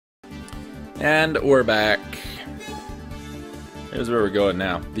And we're back. Here's where we're going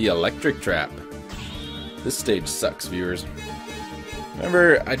now. The electric trap. This stage sucks, viewers.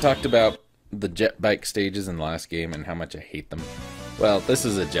 Remember I talked about the jet bike stages in the last game and how much I hate them? Well, this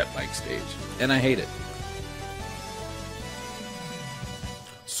is a jet bike stage, and I hate it.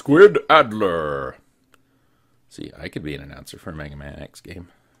 Squid Addler. See, I could be an announcer for a Mega Man X game.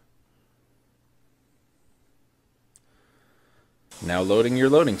 Now loading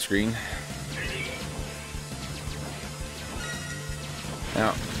your loading screen.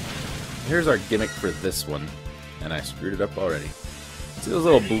 Now, here's our gimmick for this one, and I screwed it up already. See those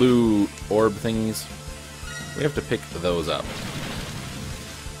little blue orb thingies? We have to pick those up.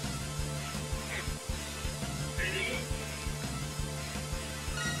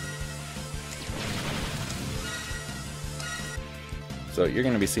 So you're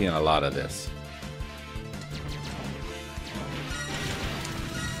going to be seeing a lot of this.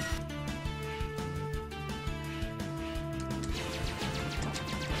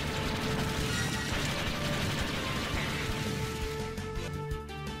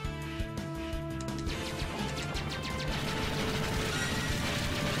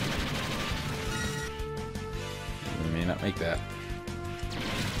 You may not make that.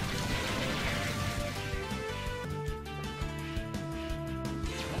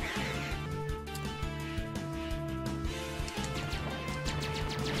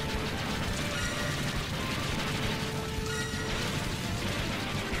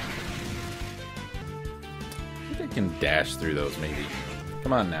 I can dash through those, maybe.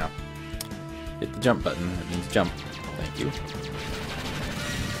 Come on now. Hit the jump button. That means jump. Thank you.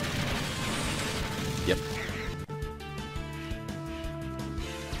 Yep.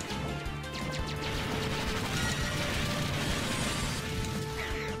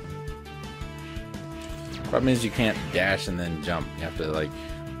 Problem is you can't dash and then jump. You have to, like,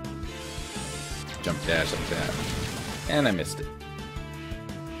 jump dash like that. And I missed it.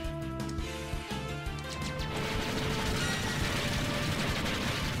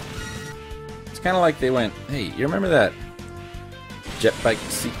 Kind of like they went, hey, you remember that jet bike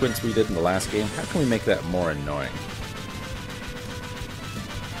sequence we did in the last game? How can we make that more annoying?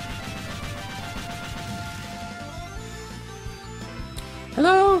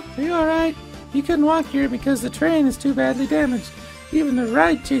 Hello? Are you alright? You couldn't walk here because the train is too badly damaged. Even the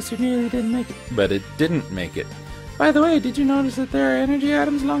ride chaser nearly didn't make it. But it didn't make it. By the way, did you notice that there are energy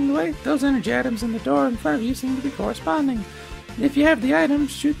atoms along the way? Those energy atoms in the door in front of you seem to be corresponding. If you have the items,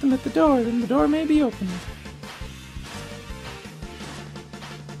 shoot them at the door, then the door may be opened.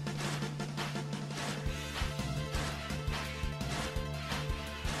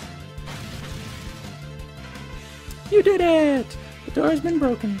 You did it! The door has been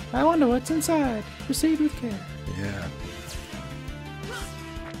broken. I wonder what's inside. Proceed with care. Yeah.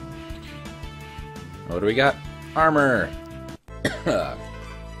 What do we got? Armor!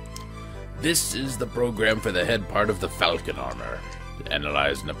 This is the program for the head part of the Falcon armor. To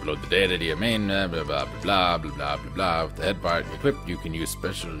analyze and upload the data to your main blah blah blah blah blah blah blah blah. With the head part equipped, you can use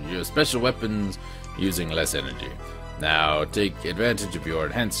special weapons using less energy. Now take advantage of your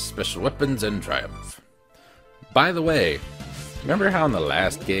enhanced special weapons and triumph. By the way, remember how in the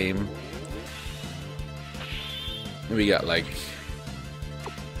last game we got like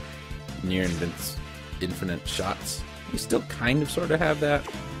near infinite shots? We still kind of sort of have that.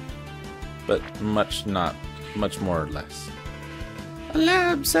 But much more or less. A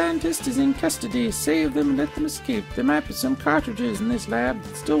lab scientist is in custody. Save them and let them escape. There might be some cartridges in this lab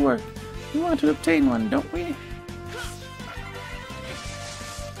that still work. We want to obtain one, don't we?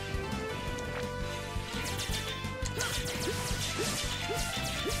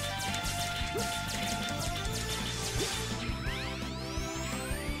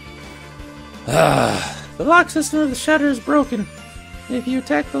 The lock system of the shutter is broken. If you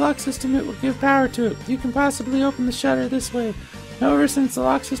attack the lock system, it will give power to it. You can possibly open the shutter this way. However, since the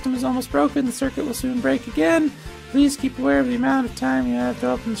lock system is almost broken, the circuit will soon break again. Please keep aware of the amount of time you have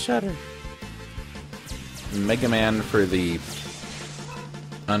to open the shutter. Mega Man for the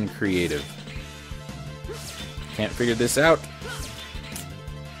uncreative. Can't figure this out.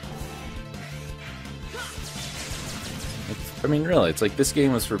 I mean, really, it's like this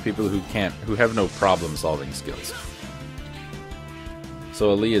game was for people who have no problem-solving skills. So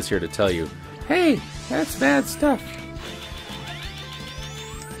Ali is here to tell you, hey, that's bad stuff.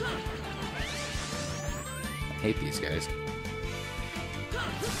 I hate these guys.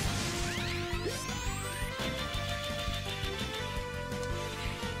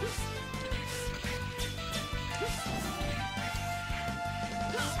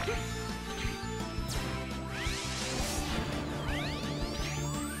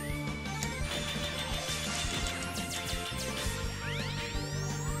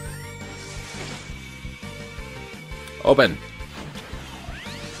 Open.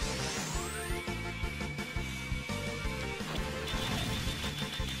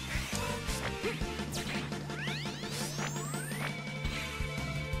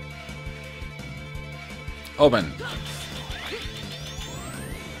 Open.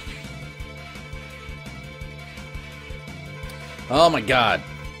 Oh my god.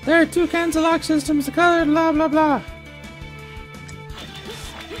 There are two kinds of lock systems, the color, blah blah blah.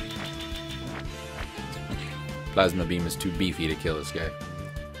 Plasma beam is too beefy to kill this guy.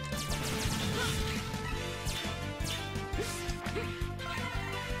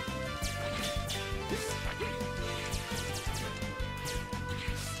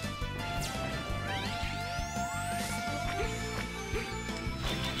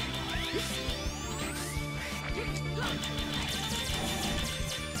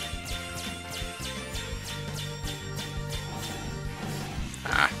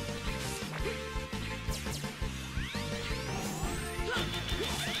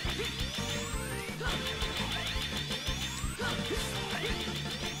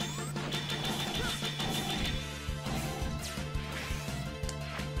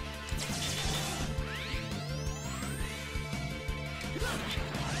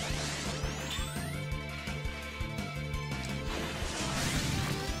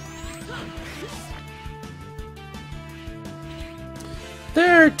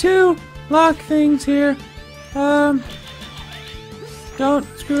 There are two lock things here. Don't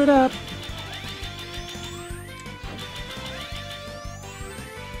screw it up.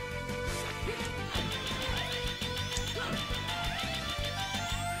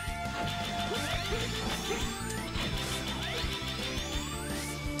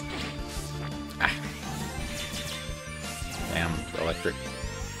 Damn electric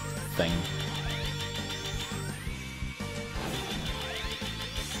thing.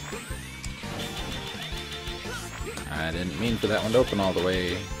 I didn't mean for that one to open all the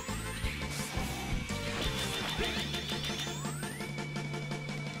way.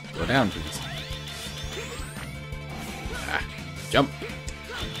 Go down, please. Ah, jump.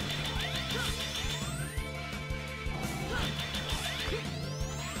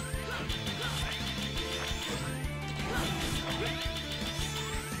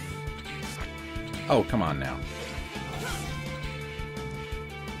 Oh, come on now.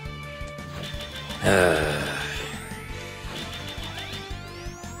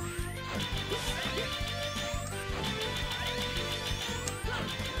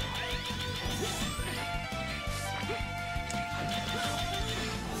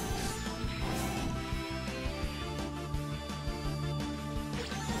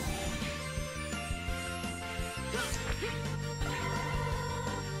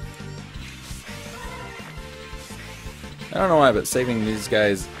 I don't know why, but saving these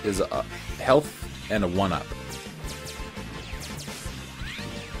guys is a health and a 1-up.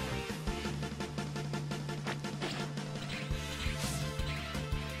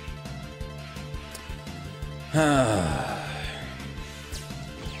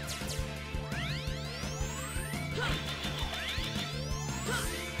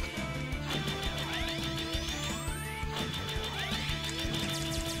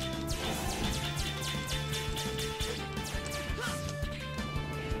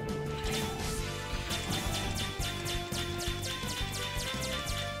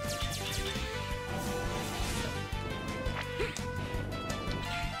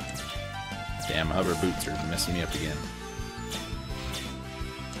 Damn hover boots are messing me up again.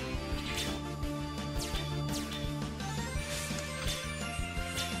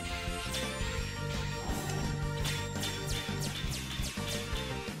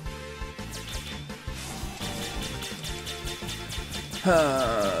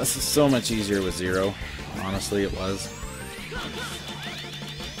 This is so much easier with Zero. Honestly, it was.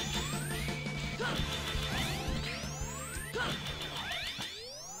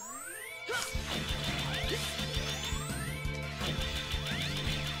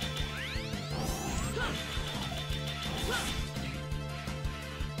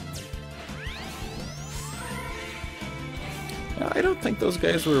 I don't think those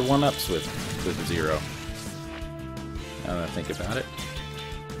guys were 1-ups with Zero. Now that I think about it.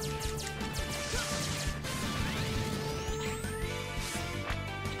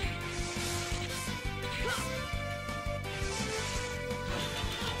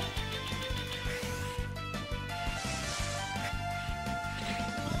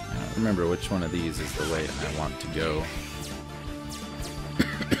 I don't remember which one of these is the way I want to go.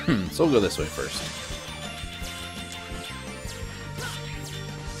 So we'll go this way first.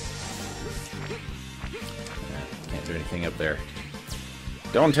 Can't do anything up there.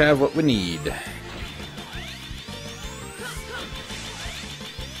 Don't have what we need.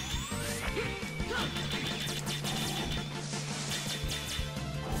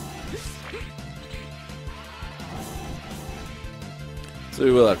 So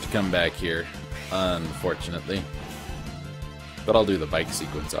we will have to come back here, unfortunately. But I'll do the bike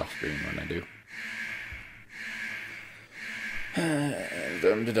sequence off screen when I do.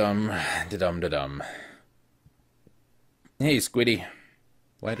 Dum-da-dum, da-dum-da-dum. Hey, Squiddy.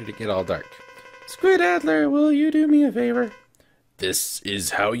 Why did it get all dark? Squid Addler, will you do me a favor? This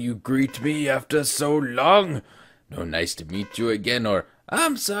is how you greet me after so long? No nice to meet you again, or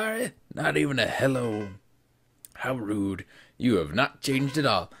I'm sorry, not even a hello. How rude. You have not changed at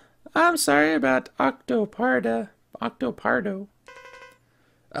all. I'm sorry about Octopardo.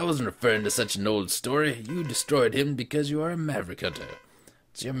 I wasn't referring to such an old story. You destroyed him because you are a maverick hunter.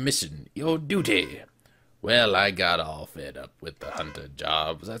 It's your mission, your duty. Well, I got all fed up with the hunter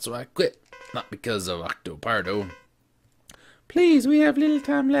jobs. That's why I quit. Not because of Octopardo. Please, we have little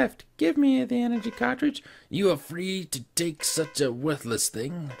time left. Give me the energy cartridge. You are free to take such a worthless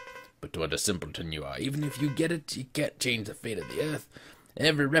thing. But what a simpleton you are. Even if you get it, you can't change the fate of the earth.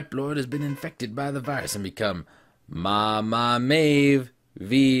 Every Replord has been infected by the virus and become Mama Mave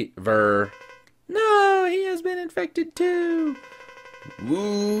Ver. No, he has been infected too.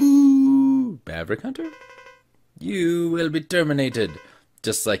 Woo! Maverick Hunter? You will be terminated,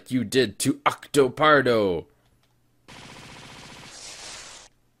 just like you did to Octopardo.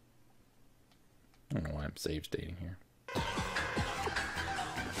 I don't know why I'm save stating here.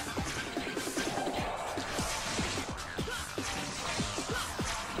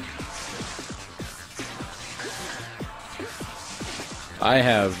 I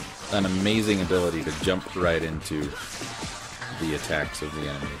have an amazing ability to jump right into the attacks of the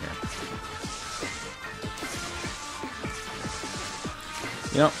enemy here.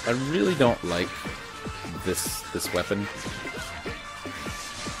 You know, I really don't like this weapon.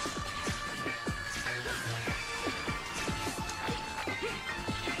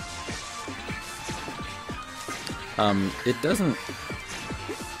 It doesn't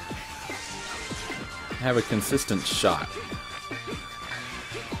have a consistent shot.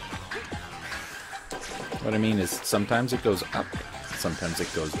 What I mean is sometimes it goes up, sometimes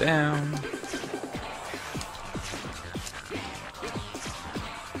it goes down.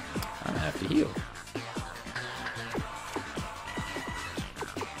 I'm gonna have to heal.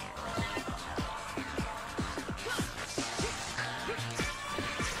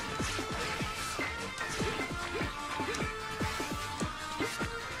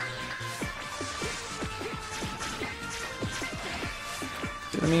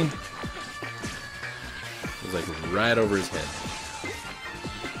 See what I mean? It was like right over his head.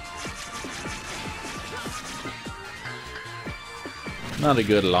 Not a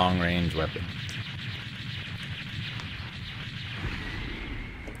good long-range weapon.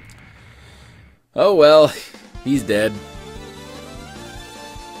 Oh well, he's dead.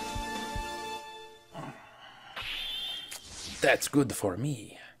 That's good for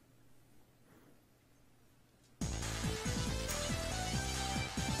me.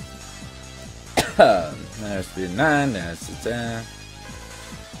 That's the 9, that's the 10.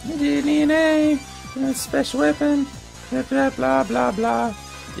 DNA, special weapon, blah blah blah blah blah.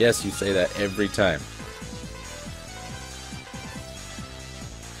 Yes, you say that every time.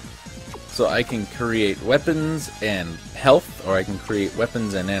 So I can create weapons and health, or I can create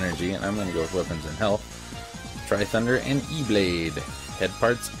weapons and energy, and I'm going to go with weapons and health. Tri-Thunder and E-Blade. Head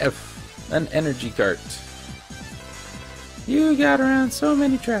parts F. An energy cart. You got around so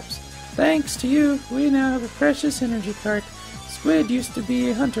many traps. Thanks to you, we now have a precious energy cart. Squid used to be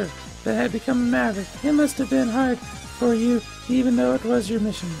a hunter, but had become a maverick. It must have been hard for you, even though it was your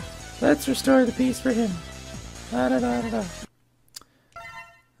mission. Let's restore the peace for him. Da da da da da.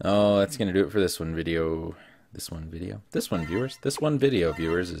 Oh, that's gonna do it for this one video. This one video, viewers. This one video,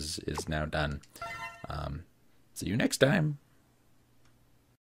 viewers, is now done. See you next time.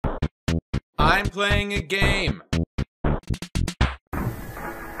 I'm playing a game.